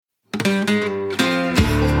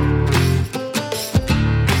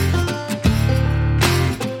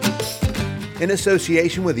In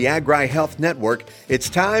association with the Agri Health Network,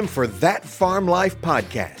 it's time for That Farm Life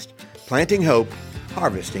podcast, planting hope,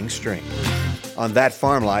 harvesting strength. On That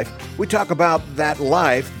Farm Life, we talk about that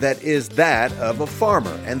life that is that of a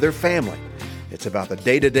farmer and their family. It's about the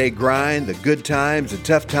day-to-day grind, the good times, the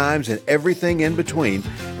tough times, and everything in between,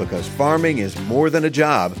 because farming is more than a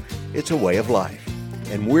job, it's a way of life.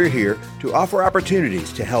 And we're here to offer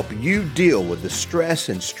opportunities to help you deal with the stress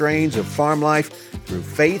and strains of farm life through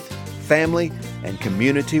faith, family, and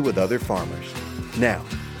community with other farmers. Now,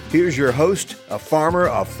 here's your host, a farmer,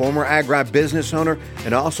 a former agribusiness owner,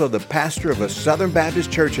 and also the pastor of a Southern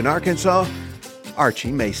Baptist church in Arkansas,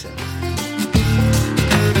 Archie Mason.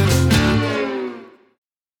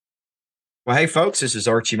 Well, hey, folks, this is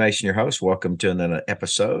Archie Mason, your host. Welcome to another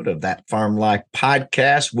episode of That Farm Life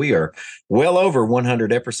podcast. We are well over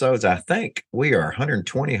 100 episodes. I think we are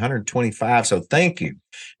 120, 125. So thank you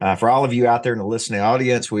for all of you out there in the listening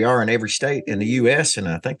audience. We are in every state in the U.S., and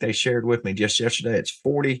I think they shared with me just yesterday, it's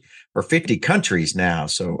 40 or 50 countries now.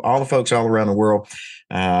 So all the folks all around the world,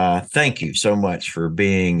 thank you so much for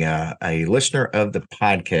being a listener of the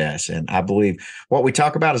podcast. And I believe what we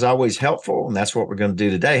talk about is always helpful, and that's what we're going to do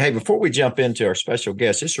today. Hey, before we jump into our special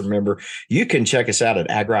guest, just remember, you can check us out at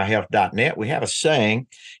agrihealth.net. We have a saying,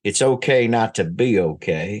 it's okay not to be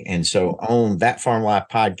okay. And so on That Farm Life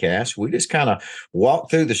podcast, we just kind of walk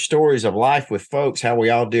through the stories of life with folks, how we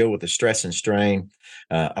all deal with the stress and strain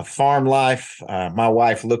of farm life. My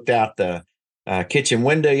wife looked out the kitchen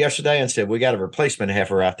window yesterday and said, we got a replacement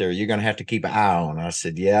heifer out there you're going to have to keep an eye on. I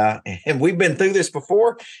said, yeah. And we've been through this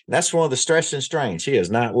before. That's one of the stress and strain. She is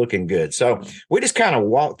not looking good. So we just kind of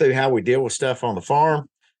walk through how we deal with stuff on the farm,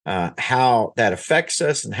 how that affects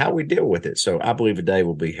us and how we deal with it. So I believe today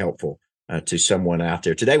will be helpful to someone out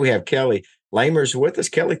there. Today we have Kelley Lammers with us.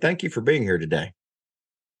 Kelley, thank you for being here today.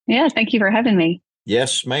 Yeah, thank you for having me.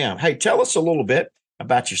 Yes, ma'am. Hey, tell us a little bit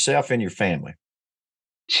about yourself and your family.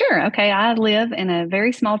 Sure. Okay. I live in a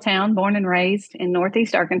very small town, born and raised in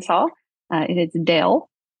Northeast Arkansas. It is Dell,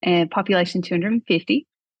 and population 250.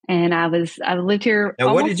 And I lived here.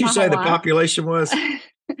 Now, what did you say the population was?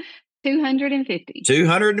 250.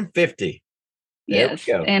 250. Yes.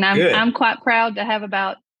 And I'm quite proud to have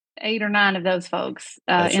about 8 or 9 of those folks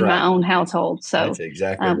in my own household. So that's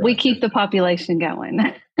exactly right. We keep the population going.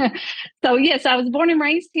 So yes, I was born and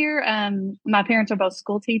raised here. My parents are both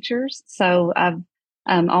school teachers. So I've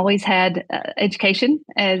always had education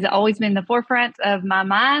has always been the forefront of my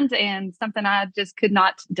mind, and something I just could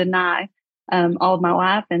not deny all of my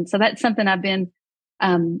life. And so that's something I've been,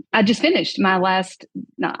 I just finished my last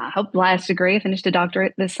degree. I finished a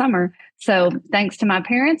doctorate this summer. So thanks to my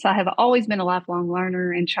parents, I have always been a lifelong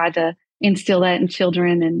learner and tried to instill that in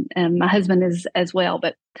children, and my husband is as well.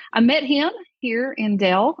 But I met him here in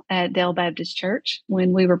Dell at Dell Baptist Church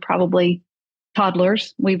when we were probably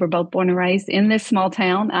toddlers. We were both born and raised in this small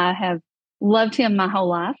town. I have loved him my whole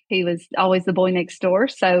life. He was always the boy next door.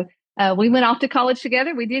 So we went off to college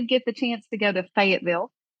together. We did get the chance to go to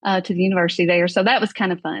Fayetteville to the university there. So that was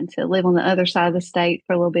kind of fun to live on the other side of the state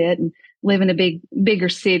for a little bit and live in a bigger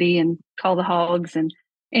city and call the hogs. And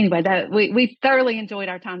anyway, that we thoroughly enjoyed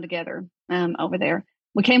our time together over there.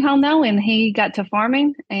 We came home though, and he got to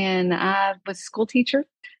farming, and I was a school teacher.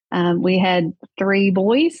 We had 3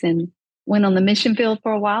 boys and went on the mission field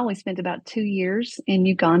for a while. We spent about 2 years in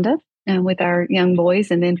Uganda with our young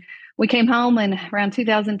boys. And then we came home and around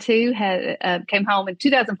 2002, came home in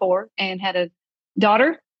 2004 and had a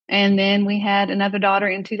daughter. And then we had another daughter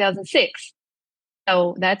in 2006.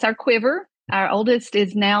 So that's our quiver. Our oldest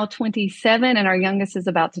is now 27 and our youngest is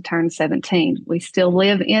about to turn 17. We still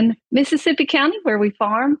live in Mississippi County where we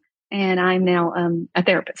farm, and I'm now a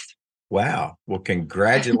therapist. Wow. Well,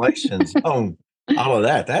 congratulations on all of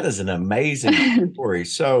that. That is an amazing story.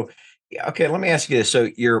 So, okay, let me ask you this. So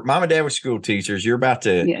your mom and dad were school teachers. You're about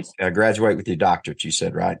to graduate with your doctorate, you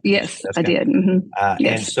said, right? Yes, I did. Mm-hmm.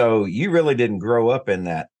 Yes. And so you really didn't grow up in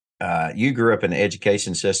that. You grew up in the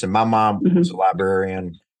education system. My mom was a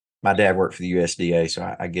librarian. My dad worked for the USDA,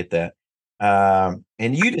 so I get that.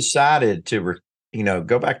 And you decided to,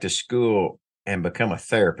 go back to school and become a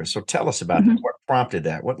therapist. So tell us about that. What prompted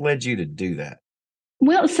that? What led you to do that?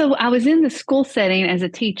 Well, so I was in the school setting as a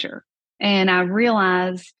teacher, and I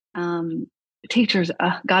realized teachers,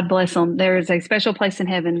 God bless them, there is a special place in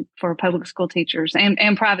heaven for public school teachers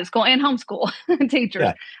and private school and homeschool teachers.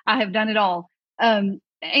 Yeah. I have done it all.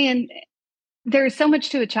 And there is so much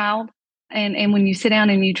to a child. And when you sit down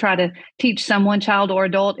and you try to teach someone, child or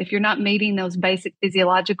adult, if you're not meeting those basic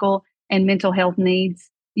physiological and mental health needs,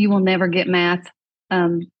 you will never get math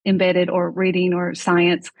embedded or reading or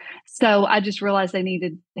science. So I just realized they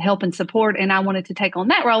needed help and support, and I wanted to take on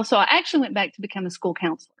that role. So I actually went back to become a school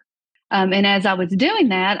counselor. And as I was doing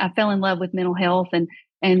that, I fell in love with mental health and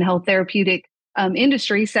the whole therapeutic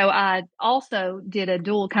industry. So I also did a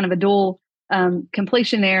dual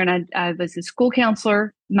completion there. And I was a school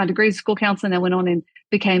counselor. My degree is school counseling. I went on and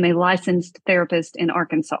became a licensed therapist in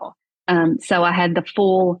Arkansas. So I had the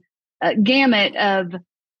full gamut of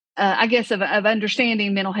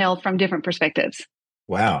understanding mental health from different perspectives.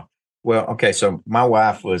 Wow. Well, okay. So my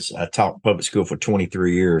wife taught public school for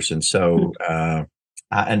 23 years. And so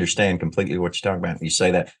I understand completely what you're talking about when you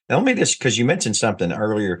say that. Now, let me just, because you mentioned something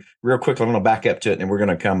earlier, real quickly, I'm going to back up to it and we're going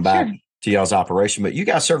to come back to y'all's operation. But you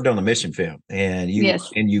guys served on the mission field and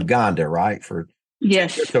in Uganda, right?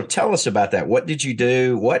 Yes. So tell us about that. What did you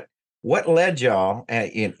do? What led y'all?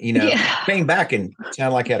 Came back and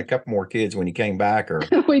sounded like you had a couple more kids when you came back, or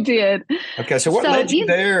we did. Okay, so what led you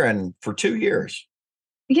there, and for 2 years?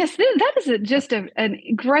 Yes, that is just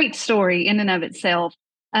a great story in and of itself.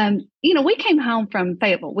 We came home from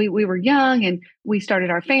Fayetteville. We were young and we started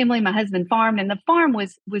our family. My husband farmed, and the farm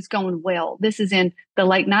was going well. This is in the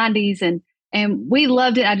late 90s, and we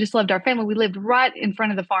loved it. I just loved our family. We lived right in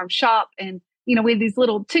front of the farm shop, and we had these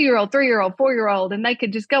little 2-year-old, 3-year-old, 4-year-old, and they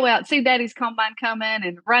could just go out, see daddy's combine coming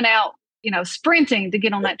and run out, sprinting to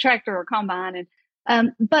get on that tractor or combine.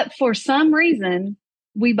 And but for some reason,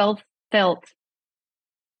 we both felt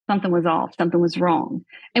something was off, something was wrong.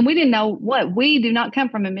 And we didn't know what. We do not come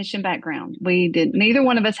from a mission background. Neither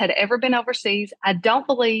one of us had ever been overseas. I don't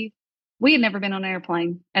believe we had never been on an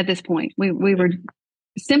airplane at this point. We were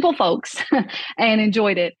simple folks and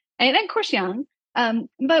enjoyed it. And of course, young.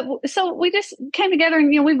 But so we just came together,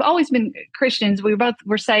 and, we've always been Christians. We both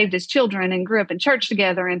were saved as children and grew up in church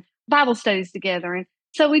together and Bible studies together. And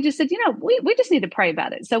so we just said, we just need to pray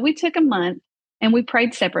about it. So we took a month and we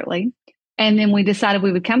prayed separately. And then we decided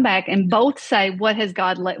we would come back and both say, what has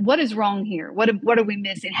God what is wrong here? What are we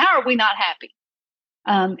missing? How are we not happy?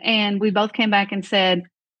 And we both came back and said,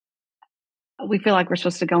 we feel like we're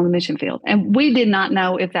supposed to go on the mission field. And we did not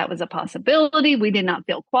know if that was a possibility. We did not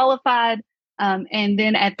feel qualified. And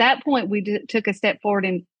then at that point, we took a step forward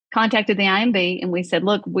and contacted the IMB, and we said,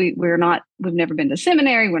 look, we've never been to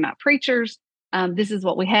seminary. We're not preachers. This is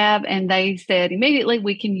what we have. And they said immediately,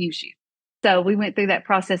 we can use you. So we went through that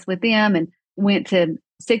process with them and went to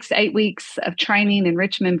 6 to 8 weeks of training in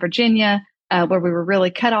Richmond, Virginia, where we were really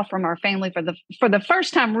cut off from our family for the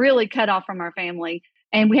first time, really cut off from our family.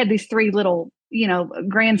 And we had these 3 little,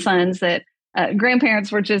 grandsons that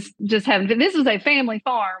grandparents were just having. This was a family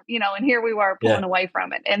farm, and here we were pulling away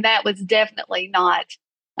from it. And that was definitely not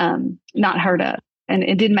heard of. And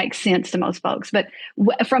it didn't make sense to most folks. But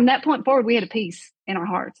from that point forward, we had a peace in our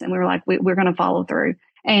hearts, and we were like, we're going to follow through.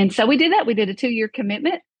 And so we did that. We did a 2-year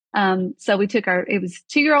commitment. So we took it was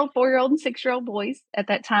 2-year-old, 4-year-old, and 6-year-old boys at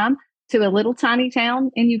that time to a little tiny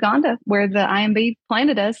town in Uganda where the IMB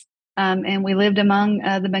planted us. And we lived among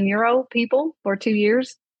the Banyuro people for 2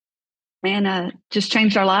 years, and just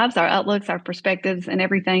changed our lives, our outlooks, our perspectives, and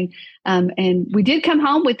everything. And we did come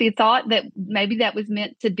home with the thought that maybe that was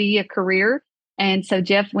meant to be a career. And so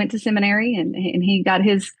Jeff went to seminary, and he got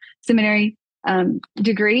his seminary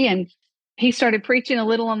degree, and he started preaching a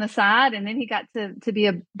little on the side, and then he got to be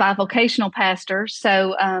a bivocational pastor.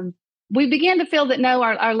 So we began to feel that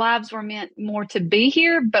our lives were meant more to be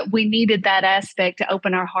here, but we needed that aspect to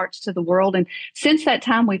open our hearts to the world. And since that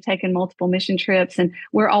time, we've taken multiple mission trips, and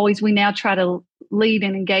we now try to lead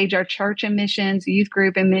and engage our church in missions, youth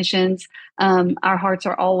group in missions. Our hearts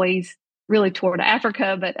are always really toward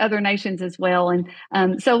Africa, but other nations as well.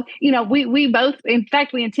 And so, we both, in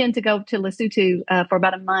fact, we intend to go to Lesotho for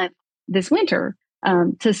about a month this winter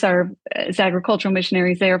to serve as agricultural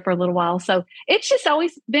missionaries there for a little while. So it's just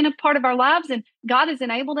always been a part of our lives, and God has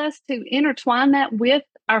enabled us to intertwine that with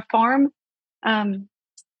our farm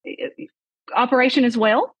operation as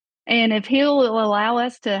well. And if He'll allow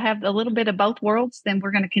us to have a little bit of both worlds, then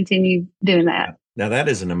we're going to continue doing that. Now that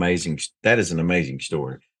is an amazing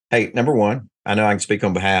story. Hey, number one, I know I can speak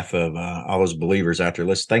on behalf of all those believers out there.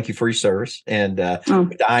 Thank you for your service and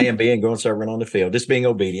with the IMB and going serving on the field, just being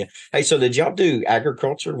obedient. Hey, so did y'all do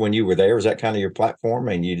agriculture when you were there? Was that kind of your platform,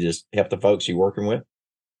 and you just help the folks you're working with?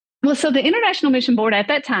 Well, so the International Mission Board at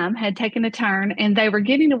that time had taken a turn, and they were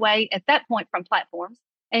getting away at that point from platforms,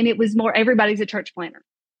 and it was more everybody's a church planter.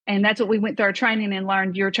 And that's what we went through our training and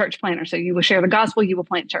learned. You're a church planter. So you will share the gospel, you will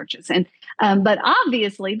plant churches. And but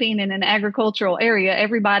obviously, being in an agricultural area,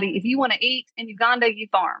 everybody, if you want to eat in Uganda, you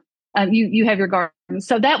farm. You have your garden.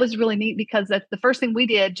 So that was really neat, because that's the first thing we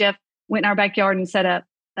did. Jeff went in our backyard and set up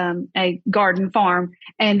a garden farm,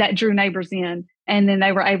 and that drew neighbors in. And then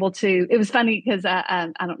they were able to, it was funny because I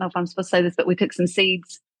don't know if I'm supposed to say this, but we took some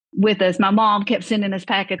seeds with us. My mom kept sending us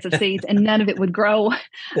packets of seeds and none of it would grow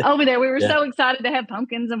over there. We were so excited to have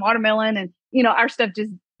pumpkins and watermelon and, our stuff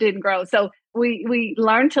just didn't grow. So we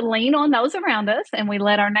learned to lean on those around us and we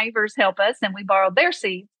let our neighbors help us and we borrowed their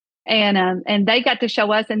seeds and they got to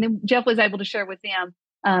show us. And then Jeff was able to share with them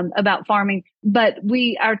about farming, but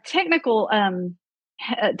our technical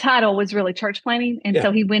title was really church planting. And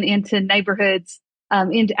so he went into neighborhoods,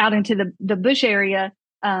 out into the bush area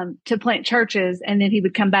to plant churches. And then he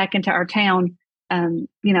would come back into our town.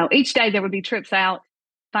 Each day there would be trips out,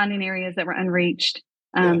 finding areas that were unreached.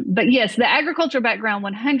 But yes, the agriculture background,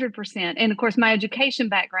 100%. And of course, my education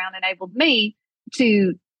background enabled me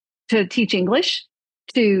to teach English,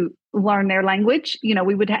 to learn their language.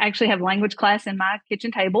 We would actually have language class in my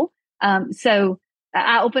kitchen table. So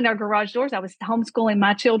I opened our garage doors. I was homeschooling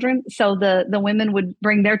my children. So the women would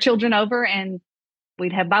bring their children over and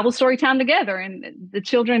we'd have Bible story time together. And the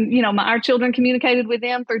children, our children communicated with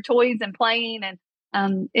them through toys and playing.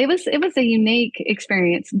 And it was a unique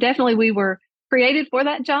experience. Definitely we were created for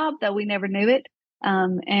that job, though we never knew it.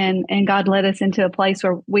 And God led us into a place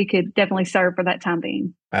where we could definitely serve for that time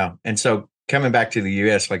being. Wow. And so coming back to the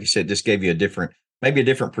U.S., like you said, just gave you a different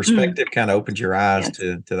perspective, kind of opened your eyes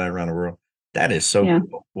to that around the world. That is so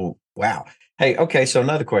cool. Well, wow. Hey, okay. So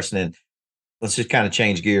another question then, let's just kind of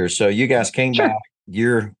change gears. So you guys came back,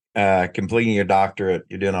 you're completing your doctorate,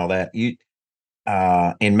 you're doing all that.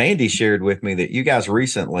 And Mandy shared with me that you guys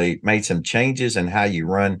recently made some changes in how you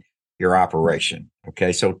run your operation.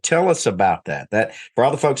 Okay. So tell us about that. That for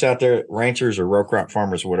all the folks out there, ranchers or row crop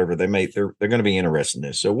farmers or whatever, they're going to be interested in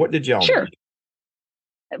this. So what did y'all do?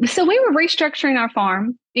 So we were restructuring our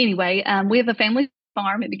farm anyway. We have a family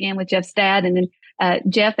farm. It began with Jeff's dad, and then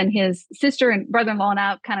Jeff and his sister and brother-in-law and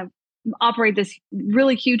I kind of operate this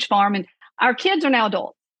really huge farm. And our kids are now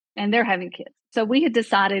adults and they're having kids. So we had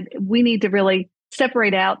decided we need to really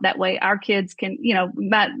separate out. That way our kids can,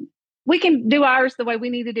 we can do ours the way we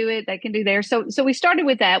need to do it. They can do theirs. So we started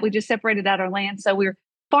with that. We just separated out our land. So we're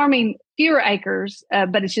farming fewer acres,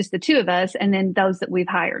 but it's just the two of us and then those that we've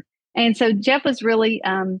hired. And so Jeff was really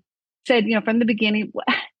said, from the beginning,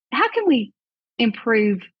 how can we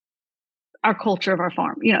improve our culture of our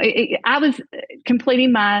farm? I was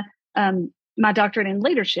completing my my doctorate in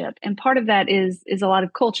leadership, and part of that is a lot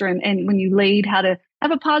of culture and when you lead, how to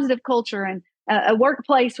have a positive culture and a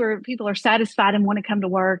workplace where people are satisfied and want to come to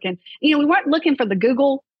work. And we weren't looking for the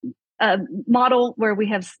Google model where we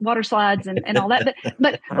have water slides and all that,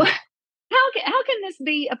 but how can this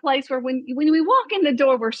be a place where when we walk in the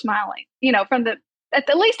door, we're smiling, from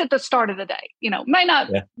at least at the start of the day, may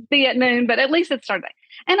not be at noon, but at least at the start of the day.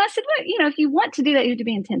 And I said, well, if you want to do that, you have to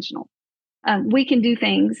be intentional. We can do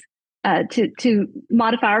things to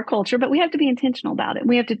modify our culture, but we have to be intentional about it.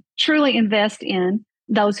 We have to truly invest in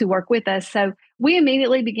those who work with us. So we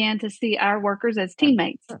immediately began to see our workers as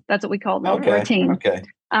teammates. That's what we call them. We're a team. Okay.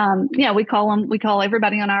 We call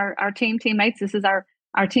everybody on our team teammates. This is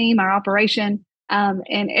our team, our operation,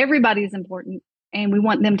 and everybody is important. And we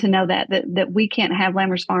want them to know that we can't have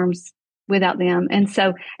Lammers Farms without them. And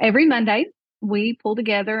so every Monday we pull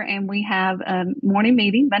together and we have a Monday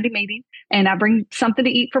meeting, and I bring something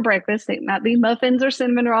to eat for breakfast. It might be muffins or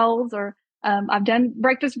cinnamon rolls, or I've done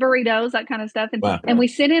breakfast burritos, that kind of stuff. And we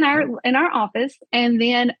sit in our office, and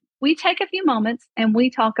then we take a few moments and we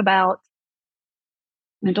talk about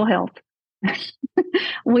mental health.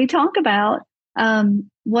 We talk about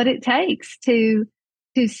what it takes to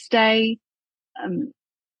stay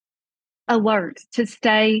alert, to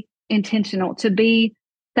stay intentional, to be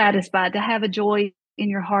satisfied, to have a joy in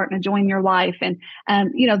your heart and a joy in your life. And,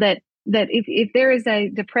 that if there is a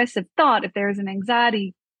depressive thought, if there is an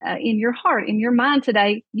anxiety in your heart, in your mind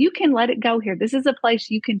today, you can let it go here. This is a place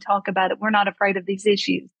you can talk about it. We're not afraid of these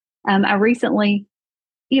issues. I recently,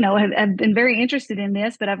 have been very interested in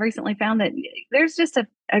this, but I've recently found that there's just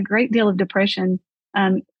a great deal of depression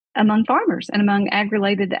among farmers and among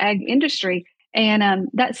ag-related ag industry. And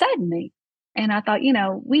that saddened me. And I thought,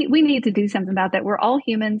 we need to do something about that. We're all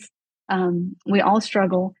humans. We all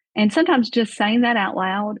struggle. And sometimes just saying that out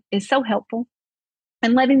loud is so helpful.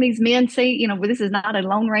 And letting these men see, this is not a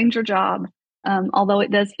Lone Ranger job, although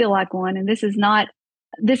it does feel like one. And this is not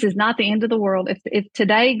the end of the world. If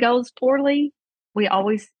today goes poorly, we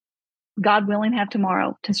always, God willing, have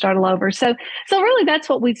tomorrow to start all over. So really that's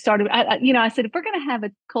what we've started. I said, if we're going to have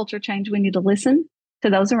a culture change, we need to listen to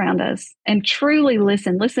those around us and truly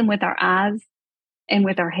listen with our eyes and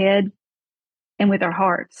with our head and with our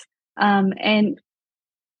hearts. And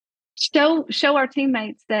show our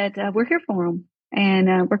teammates that we're here for them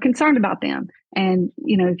and we're concerned about them. And,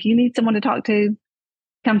 if you need someone to talk to,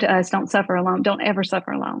 come to us. Don't suffer alone. Don't ever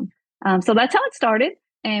suffer alone. So that's how it started.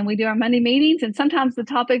 And we do our Monday meetings. And sometimes the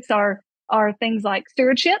topics are things like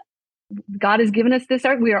stewardship. God has given us this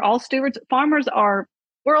earth. We are all stewards. Farmers are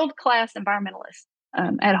world-class environmentalists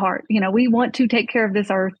at heart. We want to take care of this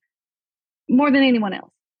earth more than anyone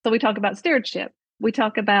else. So we talk about stewardship. We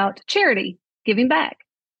talk about charity, giving back.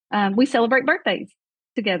 We celebrate birthdays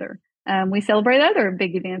together. We celebrate other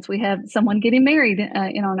big events. We have someone getting married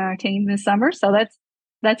on our team this summer. So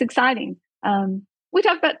that's exciting. We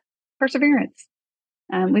talk about perseverance.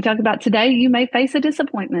 We talk about today you may face a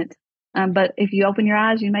disappointment. But if you open your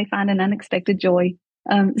eyes, you may find an unexpected joy.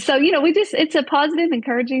 So, it's a positive,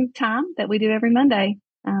 encouraging time that we do every Monday.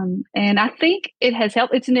 And I think it has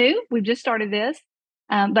helped. It's new. We've just started this.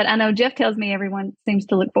 But I know Jeff tells me everyone seems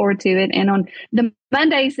to look forward to it. And on the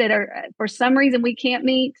Mondays that are, for some reason, we can't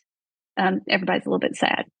meet, everybody's a little bit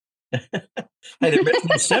sad. Hey, they're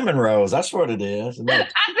missing cinnamon rolls. That's what it is. I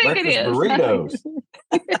think it is. Burritos.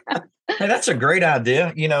 Hey, that's a great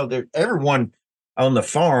idea. Everyone on the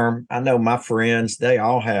farm, I know my friends, they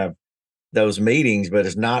all have those meetings, but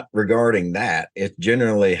it's not regarding that. It's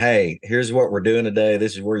generally, hey, here's what we're doing today.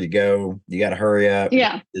 This is where you go. You got to hurry up.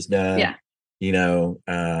 Yeah. It's done. Yeah.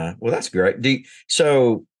 Well, that's great. Do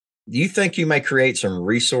you think you may create some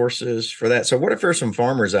resources for that? So what if there's some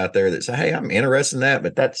farmers out there that say, hey, I'm interested in that,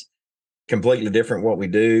 but that's completely different what we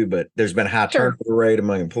do, but there's been a high turnover rate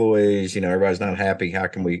among employees. Everybody's not happy. How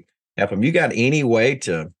can we help them? You got any way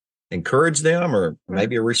to encourage them or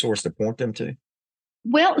maybe a resource to point them to?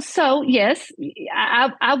 Well, so yes,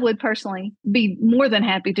 I would personally be more than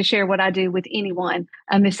happy to share what I do with anyone.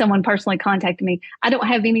 If someone personally contacted me, I don't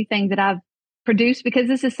have anything that I've produced because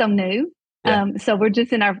this is so new. Yeah. So we're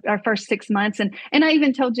just in our first 6 months. And I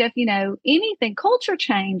even told Jeff, anything, culture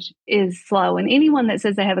change is slow. And anyone that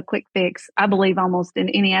says they have a quick fix, I believe almost in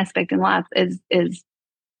any aspect in life is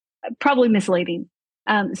probably misleading.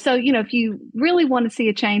 So, if you really want to see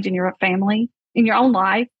a change in your family, in your own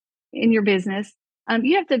life, in your business,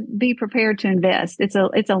 you have to be prepared to invest. It's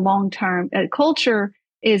a long-term culture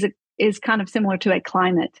is kind of similar to a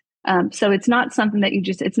climate. So it's not something that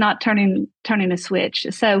it's not turning a switch.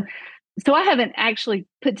 So I haven't actually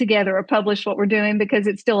put together or published what we're doing because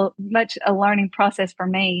it's still much a learning process for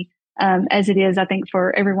me, as it is, I think,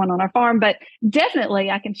 for everyone on our farm. But definitely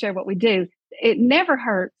I can share what we do. It never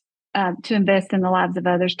hurts to invest in the lives of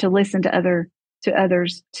others, to listen to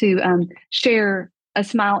others, to share a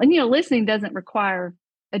smile. And, listening doesn't require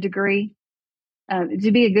a degree.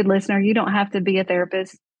 To be a good listener, you don't have to be a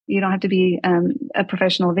therapist. You don't have to be a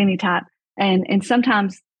professional of any type. And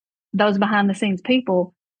sometimes those behind the scenes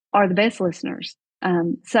people are the best listeners.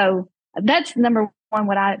 So that's number one,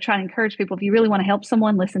 what I try to encourage people. If you really want to help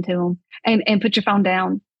someone, listen to them and put your phone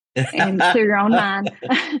down and clear your own mind.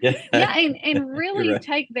 And really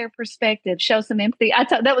take their perspective, show some empathy.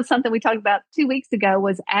 That was something we talked about 2 weeks ago,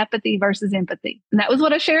 was apathy versus empathy. And that was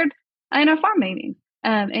what I shared in our farm meeting,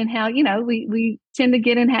 and how, we tend to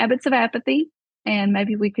get in habits of apathy, and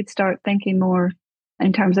maybe we could start thinking more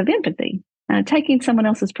in terms of empathy, taking someone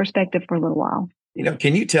else's perspective for a little while.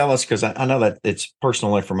 Can you tell us, because I know that it's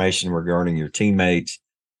personal information regarding your teammates,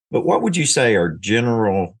 but what would you say are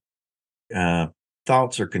general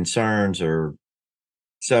thoughts or concerns? Or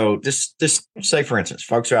so just say, for instance,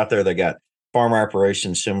 folks are out there, they got farm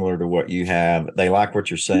operations similar to what you have. They like what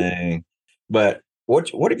you're saying, but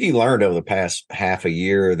what have you learned over the past half a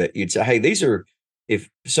year that you'd say, hey, these are, if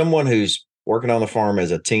someone who's working on the farm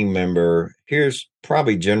as a team member, here's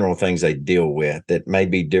probably general things they deal with that may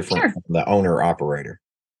be different from the owner operator?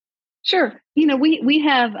 Sure. We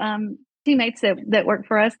have teammates that work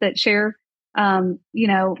for us that share, I'm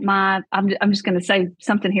just going to say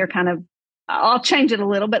something here, kind of, I'll change it a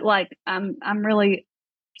little bit. Like I'm really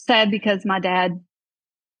sad because my dad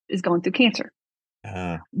is going through cancer.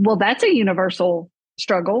 Well, that's a universal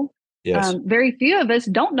struggle. Yes. Very few of us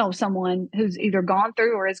don't know someone who's either gone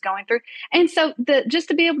through or is going through. And so just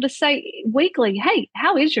to be able to say weekly, hey,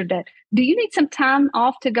 how is your dad? Do you need some time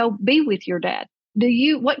off to go be with your dad?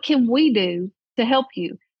 What can we do to help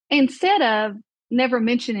you? Instead of never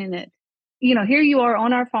mentioning it, here you are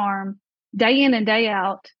on our farm day in and day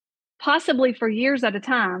out, possibly for years at a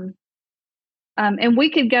time. And we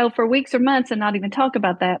could go for weeks or months and not even talk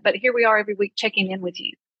about that. But here we are every week checking in with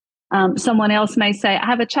you. Someone else may say, I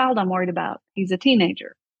have a child I'm worried about. He's a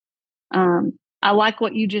teenager. I like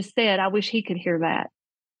what you just said. I wish he could hear that.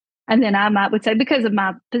 And then I would say, because of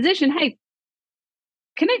my position, hey,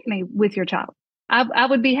 connect me with your child. I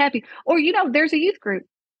would be happy. Or, there's a youth group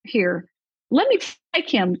here. Let me take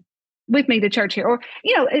him with me to church here, or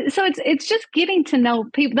so it's just getting to know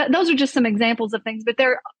people. Those are just some examples of things, but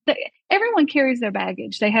everyone carries their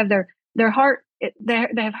baggage. They have their heart. They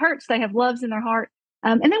have hurts. They have loves in their heart,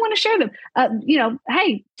 and they want to share them.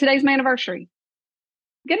 Hey, today's my anniversary.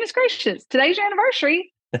 Goodness gracious, today's your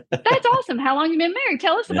anniversary. That's awesome. How long you been married?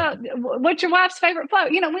 Tell us about what's your wife's favorite flower.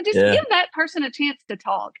 We just give that person a chance to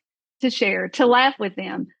talk, to share, to laugh with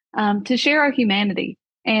them, to share our humanity,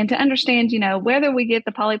 and to understand, whether we get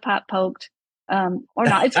the poly pipe poked or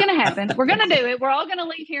not. It's going to happen. We're going to do it. We're all going to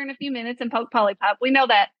leave here in a few minutes and poke poly pipe. We know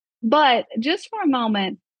that. But just for a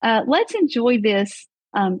moment, let's enjoy this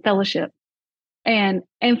fellowship and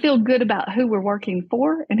feel good about who we're working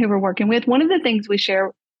for and who we're working with. One of the things we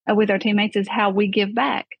share with our teammates is how we give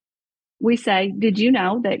back. We say, did you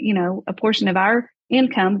know that, a portion of our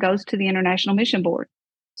income goes to the International Mission Board?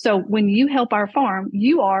 So when you help our farm,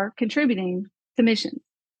 you are contributing to missions.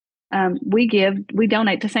 We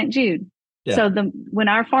donate to St. Jude. Yeah. So when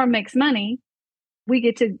our farm makes money, we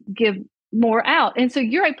get to give more out. And so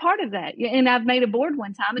you're a part of that. And I've made a board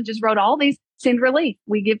one time and just wrote all these. Send Relief.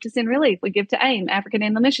 We give to Send Relief. We give to AIM, African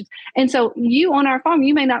Inland Missions. And so you on our farm,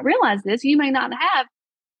 you may not realize this. You may not have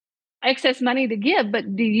excess money to give,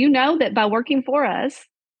 but do you know that by working for us,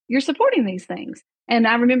 you're supporting these things? And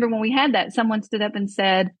I remember when we had that, someone stood up and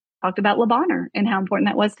talked about LeBonner and how important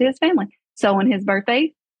that was to his family. So on his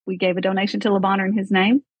birthday, we gave a donation to LeBonner in his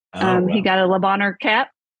name. Wow. He got a LeBonner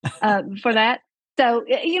cap for that. So,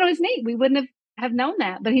 it's neat. We wouldn't have known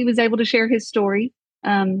that, but he was able to share his story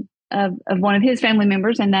of one of his family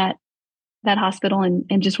members in that hospital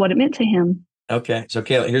and just what it meant to him. Okay. So,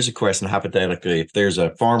 Kelley, here's a question. Hypothetically, if there's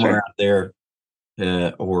a farmer out there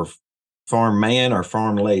or farm man or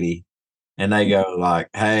farm lady, and they go like,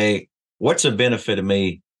 hey, what's the benefit of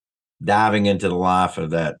me diving into the life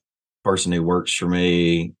of that person who works for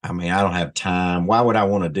me? I mean, I don't have time. Why would I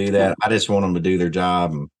want to do that? I just want them to do their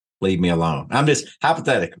job and leave me alone. I'm just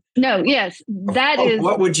hypothetical. No, yes, that is.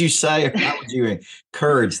 What would you say? How would you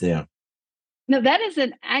encourage them? No, that is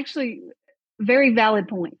an actually very valid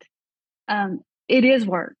point. It is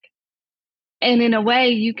work. And in a way,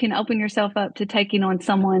 you can open yourself up to taking on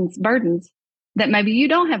someone's burdens that maybe you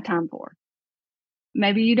don't have time for.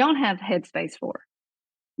 Maybe you don't have headspace for.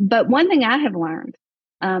 But one thing I have learned,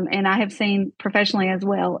 and I have seen professionally as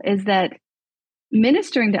well, is that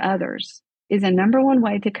ministering to others is a number one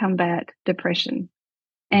way to combat depression.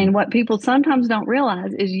 And what people sometimes don't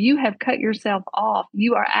realize is you have cut yourself off.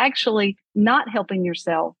 You are actually not helping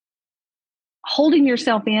yourself. Holding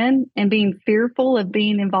yourself in and being fearful of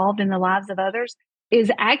being involved in the lives of others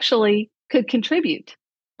could contribute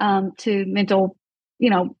to mental,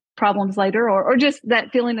 problems later, or just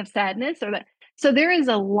that feeling of sadness or that. So there is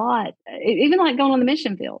a lot, even like going on the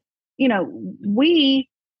mission field. We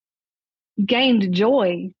gained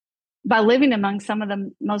joy by living among some of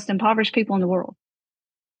the most impoverished people in the world.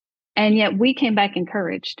 And yet we came back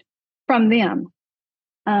encouraged from them.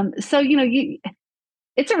 So,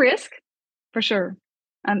 it's a risk for sure.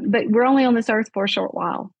 But we're only on this earth for a short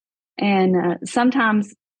while. And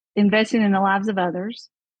sometimes investing in the lives of others,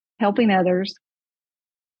 helping others,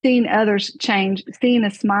 seeing others change, seeing a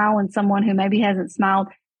smile in someone who maybe hasn't smiled,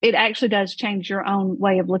 it actually does change your own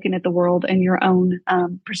way of looking at the world and your own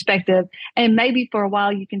perspective. And maybe for a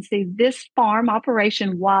while you can see this farm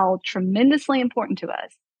operation, while tremendously important to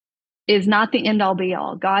us, is not the end all be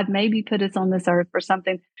all. God maybe put us on this earth for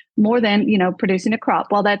something more than, producing a crop.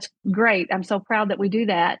 Well, that's great. I'm so proud that we do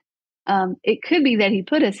that. It could be that he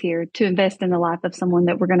put us here to invest in the life of someone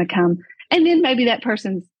that we're going to come. And then maybe that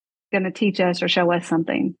person's going to teach us or show us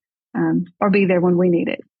something or be there when we need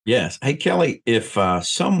it. Yes. Hey, Kelley, if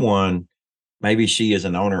someone, maybe she is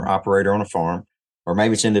an owner operator on a farm, or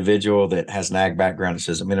maybe it's an individual that has an ag background that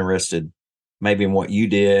says, I'm interested maybe in what you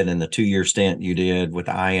did and the 2-year stint you did with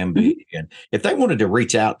the IMB. Mm-hmm. And if they wanted to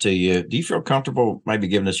reach out to you, do you feel comfortable maybe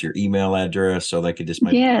giving us your email address so they could just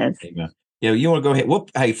maybe email? Yeah, you want to go ahead?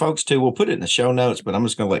 Hey, folks, too, we'll put it in the show notes, but I'm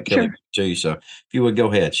just going to let Kelley to you. So if you would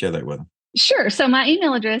go ahead, share that with them. Sure. So my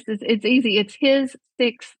email address it's easy. It's his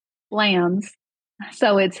 6 lambs.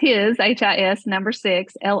 So it's his, HIS, number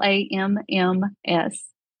 6, LAMMS,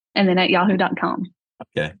 and then at yahoo.com.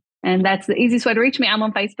 Okay. And that's the easiest way to reach me. I'm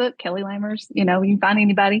on Facebook, Kelley Lammers. You can find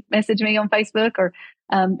anybody, message me on Facebook or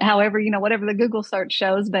however, whatever the Google search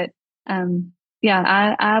shows. But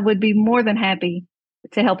I would be more than happy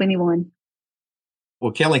to help anyone.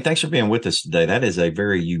 Well, Kelley, thanks for being with us today. That is a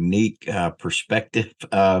very unique perspective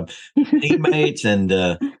of teammates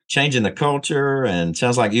and changing the culture. And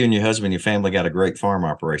sounds like you and your husband and your family got a great farm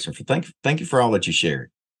operation. Thank you for all that you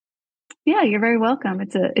shared. Yeah, you're very welcome.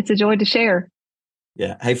 It's a joy to share.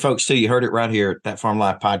 Yeah. Hey, folks, too, you heard it right here at That Farm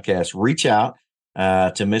Life Podcast. Reach out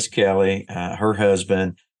to Miss Kelley, her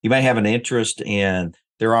husband. You may have an interest in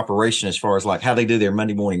their operation as far as like how they do their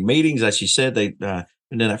Monday morning meetings. As she said, they've been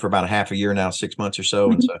doing that for about a half a year now, 6 months or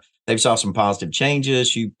so. And so they've saw some positive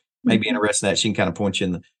changes. You may be interested in that. She can kind of point you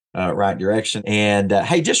in the right direction. And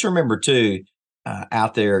hey, just remember, too,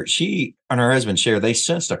 out there, she and her husband share, they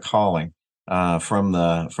sensed a calling from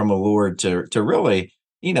the Lord to really,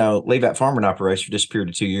 leave that farming operation for just a period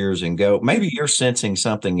of 2 years and go. Maybe you're sensing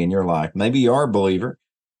something in your life. Maybe you are a believer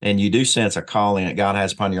and you do sense a calling that God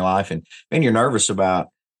has upon your life, and you're nervous about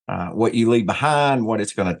what you leave behind, what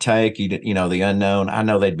it's going to take, the unknown. I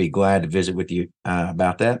know they'd be glad to visit with you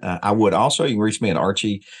about that. I would also. You can reach me at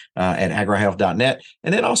Archie at agrihealth.net.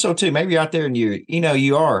 And then also, too, maybe you're out there and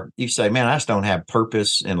you say, man, I just don't have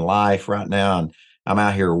purpose in life right now. And I'm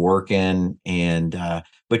out here working,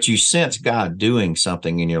 but you sense God doing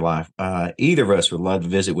something in your life. Either of us would love to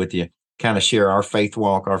visit with you, kind of share our faith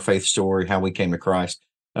walk, our faith story, how we came to Christ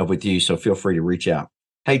with you. So feel free to reach out.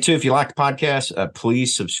 Hey, too, if you like the podcast,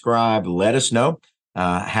 please subscribe. Let us know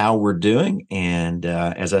how we're doing. And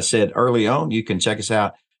as I said early on, you can check us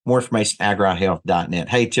out. More information, agrihealth.net.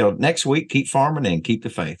 Hey, till next week, keep farming and keep the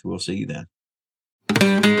faith. We'll see you then.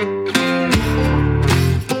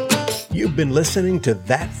 You've been listening to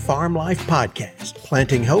That Farm Life Podcast,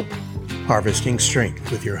 Planting Hope, Harvesting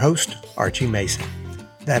Strength, with your host, Archie Mason.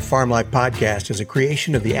 That Farm Life Podcast is a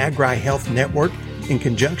creation of the Agri-Health Network in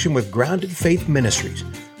conjunction with Grounded Faith Ministries,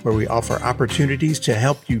 where we offer opportunities to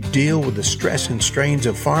help you deal with the stress and strains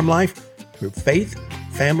of farm life through faith,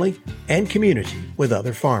 family, and community with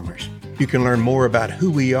other farmers. You can learn more about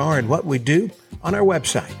who we are and what we do on our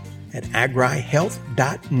website at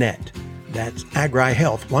agrihealth.net. That's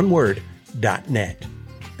agrihealth, one word, .net.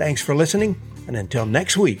 Thanks for listening, and until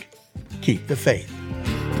next week, keep the faith.